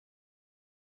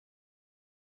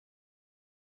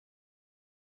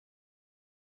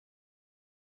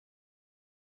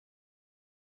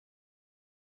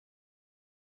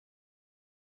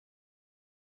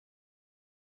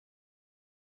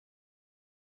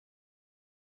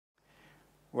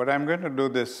What I'm going to do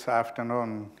this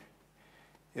afternoon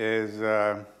is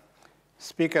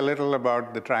speak a little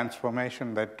about the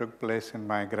transformation that took place in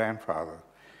my grandfather,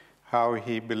 how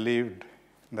he believed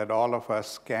that all of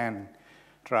us can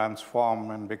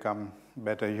transform and become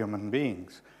better human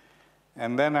beings.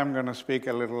 And then I'm going to speak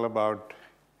a little about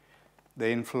the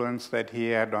influence that he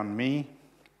had on me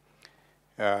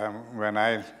when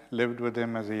I lived with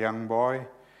him as a young boy,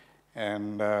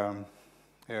 and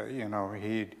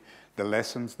the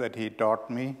lessons that he taught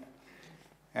me.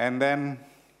 And then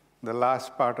the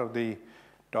last part of the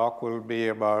talk will be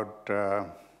about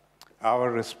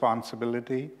our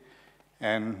responsibility,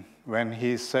 and when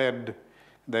he said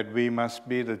that we must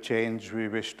be the change we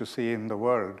wish to see in the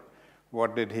world,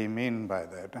 what did he mean by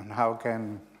that, and how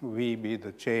can we be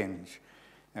the change,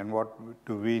 and what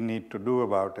do we need to do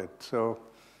about it? So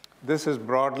this is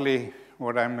broadly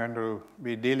what I'm going to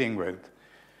be dealing with.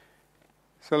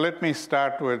 So let me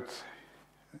start with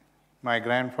my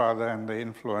grandfather and the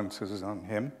influences on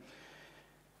him.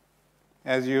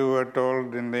 As you were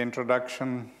told in the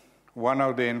introduction, one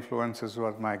of the influences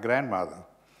was my grandmother.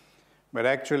 But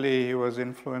actually, he was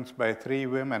influenced by 3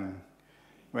 women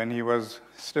when he was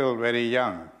still very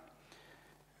young.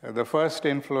 The first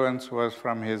influence was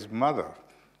from his mother.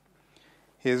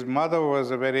 His mother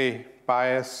was a very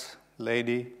pious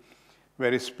lady,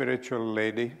 very spiritual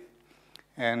lady,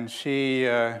 and she,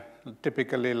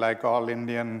 typically like all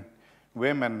Indian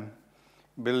women,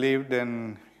 believed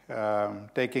in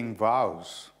taking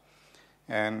vows.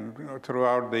 And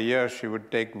throughout the year, she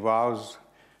would take vows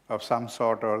of some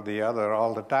sort or the other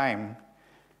all the time,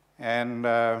 and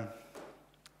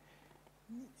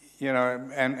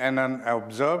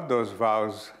observe those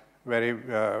vows very,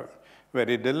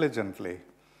 very diligently.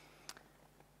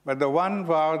 But the one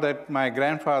vow that my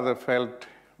grandfather felt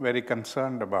very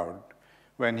concerned about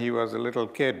when he was a little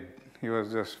kid, he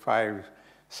was just 5,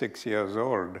 6 years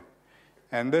old,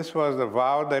 and this was the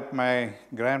vow that my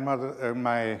grandmother,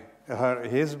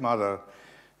 his mother,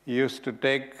 used to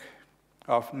take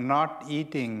of not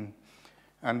eating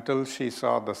until she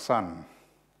saw the sun.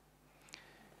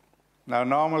 Now,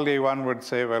 normally one would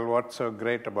say, well, what's so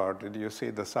great about it? You see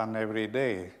the sun every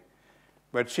day.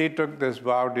 But she took this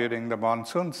vow during the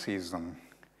monsoon season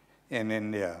in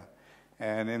India.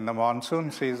 And in the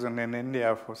monsoon season in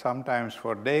India, sometimes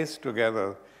for days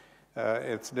together,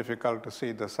 it's difficult to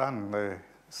see the sun. The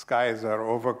skies are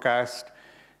overcast,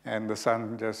 and the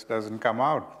sun just doesn't come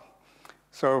out.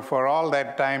 So for all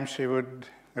that time, she would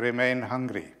remain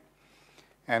hungry.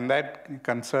 And that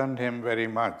concerned him very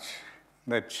much,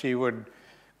 that she would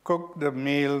cook the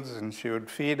meals and she would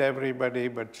feed everybody,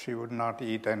 but she would not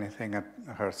eat anything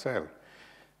herself.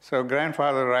 So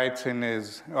grandfather writes in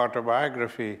his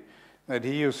autobiography that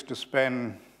he used to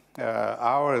spend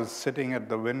hours sitting at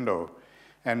the window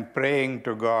and praying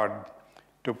to God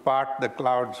to part the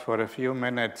clouds for a few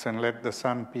minutes and let the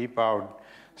sun peep out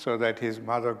so that his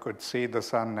mother could see the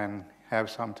sun and have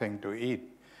something to eat.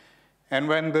 And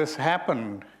when this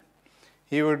happened,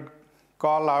 he would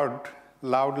call out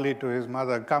loudly to his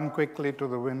mother, "Come quickly to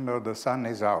the window, the sun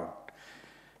is out."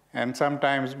 And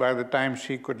sometimes by the time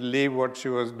she could leave what she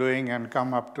was doing and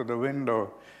come up to the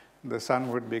window, the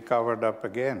sun would be covered up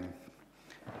again.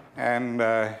 And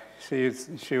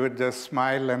she would just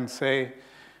smile and say,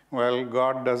 "Well,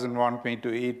 God doesn't want me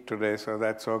to eat today, so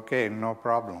that's okay, no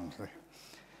problems."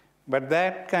 But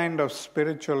that kind of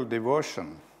spiritual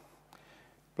devotion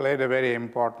played a very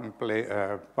important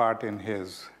part in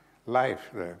his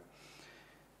life there.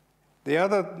 The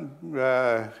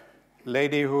other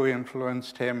lady who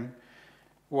influenced him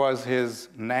was his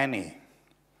nanny.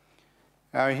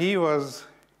 Now, he was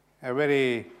a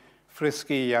very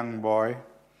frisky young boy.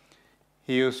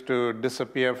 He used to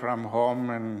disappear from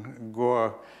home and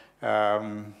go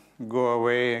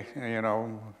away,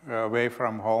 away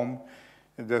from home,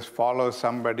 just follow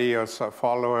somebody or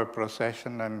follow a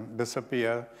procession and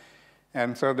disappear.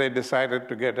 And so they decided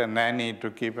to get a nanny to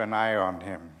keep an eye on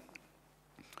him.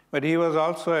 But he was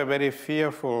also a very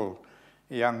fearful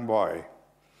young boy.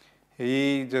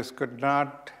 He just could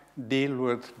not deal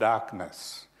with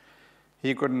darkness.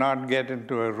 He could not get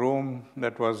into a room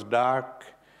that was dark.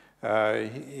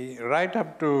 Right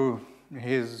up to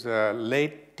his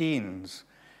late teens,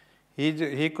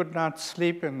 he could not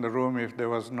sleep in the room if there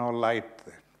was no light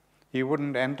there. He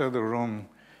wouldn't enter the room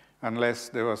unless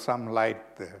there was some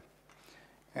light there.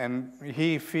 And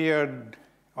he feared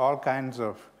all kinds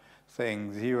of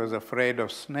things. He was afraid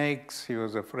of snakes, he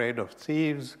was afraid of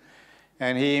thieves,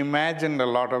 and he imagined a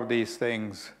lot of these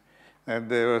things. That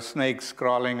there were snakes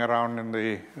crawling around in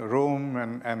the room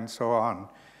and so on.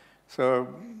 So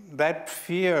that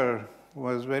fear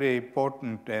was very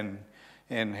potent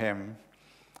in him.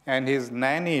 And his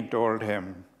nanny told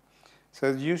him,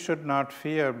 says, you should not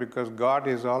fear because God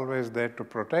is always there to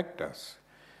protect us.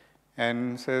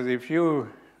 And says, if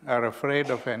you are afraid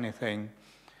of anything,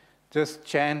 just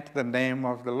chant the name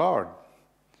of the Lord.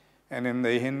 And in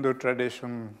the Hindu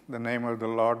tradition, the name of the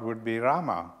Lord would be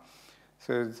Rama.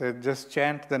 So it said, just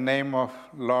chant the name of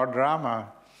Lord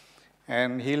Rama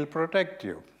and he'll protect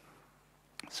you.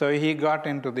 So he got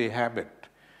into the habit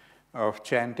of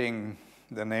chanting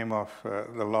the name of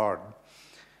the Lord.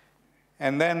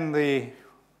 And then the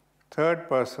third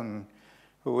person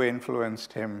who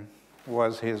influenced him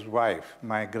was his wife,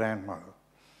 my grandmother.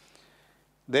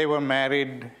 They were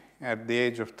married at the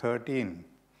age of 13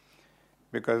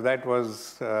 because that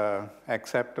was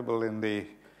acceptable in the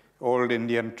old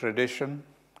Indian tradition.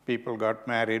 People got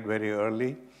married very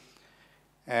early.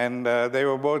 And they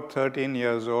were both 13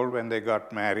 years old when they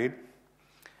got married.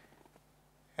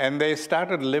 And they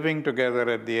started living together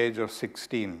at the age of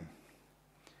 16.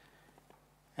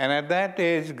 And at that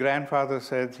age, grandfather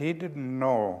said he didn't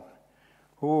know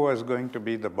who was going to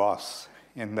be the boss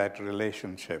in that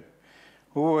relationship,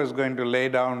 who was going to lay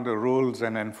down the rules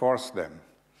and enforce them.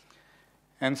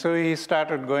 And so he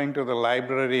started going to the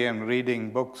library and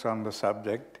reading books on the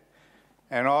subject.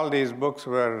 And all these books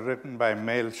were written by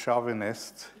male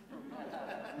chauvinists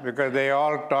because they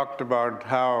all talked about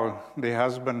how the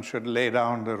husband should lay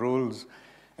down the rules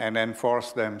and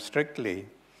enforce them strictly.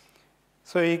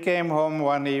 So he came home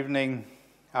one evening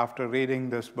after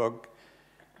reading this book,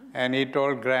 and he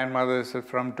told grandmother, said,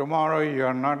 from tomorrow you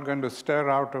are not going to stir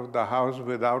out of the house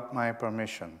without my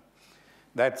permission.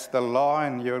 That's the law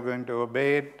and you're going to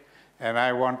obey it, and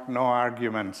I want no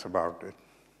arguments about it.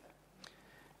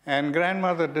 And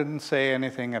grandmother didn't say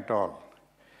anything at all.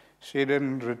 She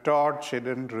didn't retort, she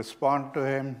didn't respond to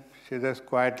him. She just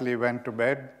quietly went to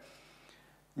bed,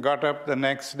 got up the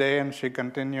next day, and she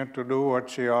continued to do what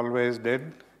she always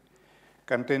did,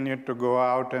 continued to go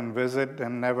out and visit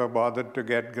and never bothered to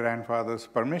get grandfather's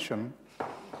permission.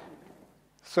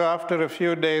 So after a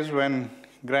few days, when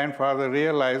grandfather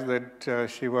realized that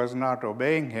she was not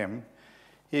obeying him,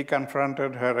 he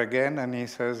confronted her again and he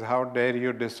says, how dare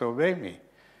you disobey me?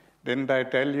 Didn't I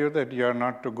tell you that you're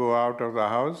not to go out of the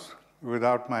house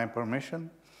without my permission?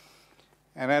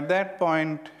 And at that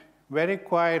point, very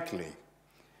quietly,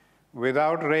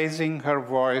 without raising her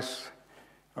voice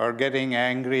or getting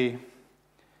angry,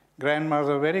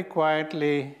 grandmother very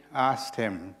quietly asked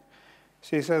him,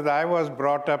 she says, I was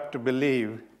brought up to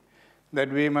believe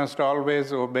that we must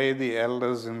always obey the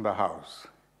elders in the house.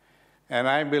 And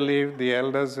I believe the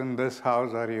elders in this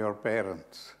house are your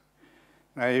parents.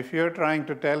 Now, if you're trying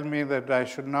to tell me that I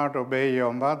should not obey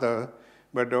your mother,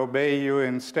 but obey you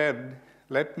instead,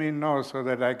 let me know so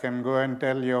that I can go and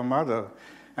tell your mother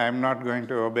I'm not going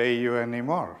to obey you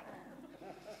anymore.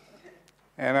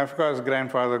 And of course,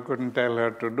 grandfather couldn't tell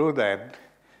her to do that.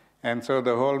 And so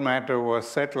the whole matter was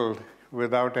settled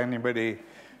without anybody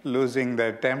losing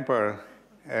their temper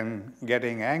and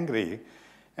getting angry.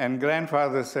 And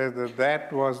grandfather said that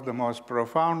that was the most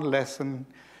profound lesson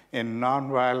in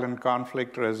nonviolent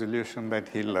conflict resolution that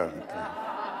he learned.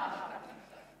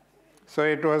 So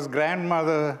it was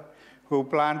grandmother who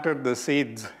planted the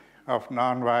seeds of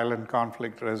nonviolent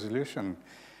conflict resolution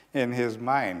in his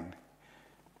mind.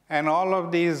 And all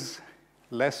of these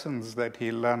lessons that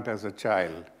he learned as a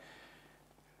child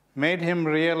made him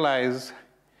realize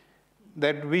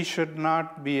that we should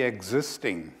not be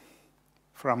existing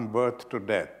from birth to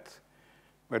death,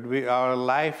 but our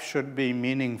life should be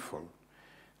meaningful,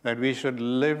 that we should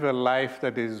live a life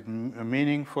that is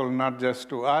meaningful not just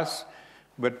to us,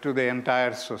 but to the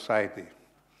entire society.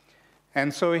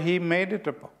 And so he made it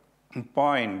a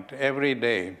point every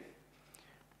day.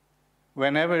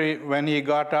 When he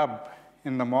got up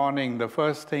in the morning, the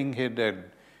first thing he did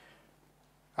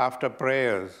after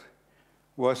prayers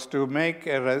was to make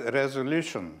a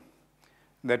resolution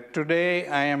that today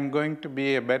I am going to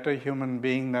be a better human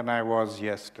being than I was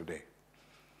yesterday.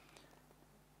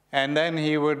 And then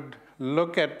he would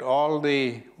look at all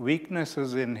the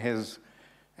weaknesses in his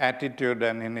attitude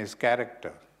and in his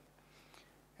character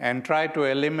and try to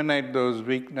eliminate those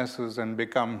weaknesses and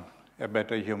become a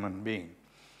better human being.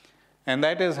 And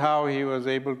that is how he was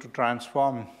able to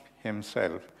transform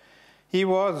himself. He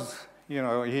was,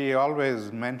 he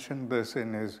always mentioned this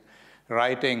in his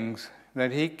writings,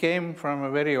 that he came from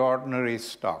a very ordinary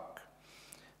stock.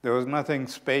 There was nothing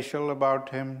special about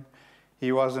him.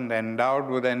 He wasn't endowed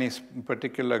with any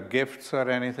particular gifts or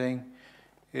anything.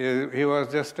 He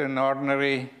was just an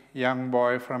ordinary young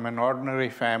boy from an ordinary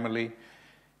family,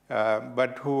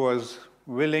 but who was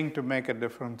willing to make a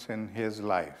difference in his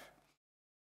life.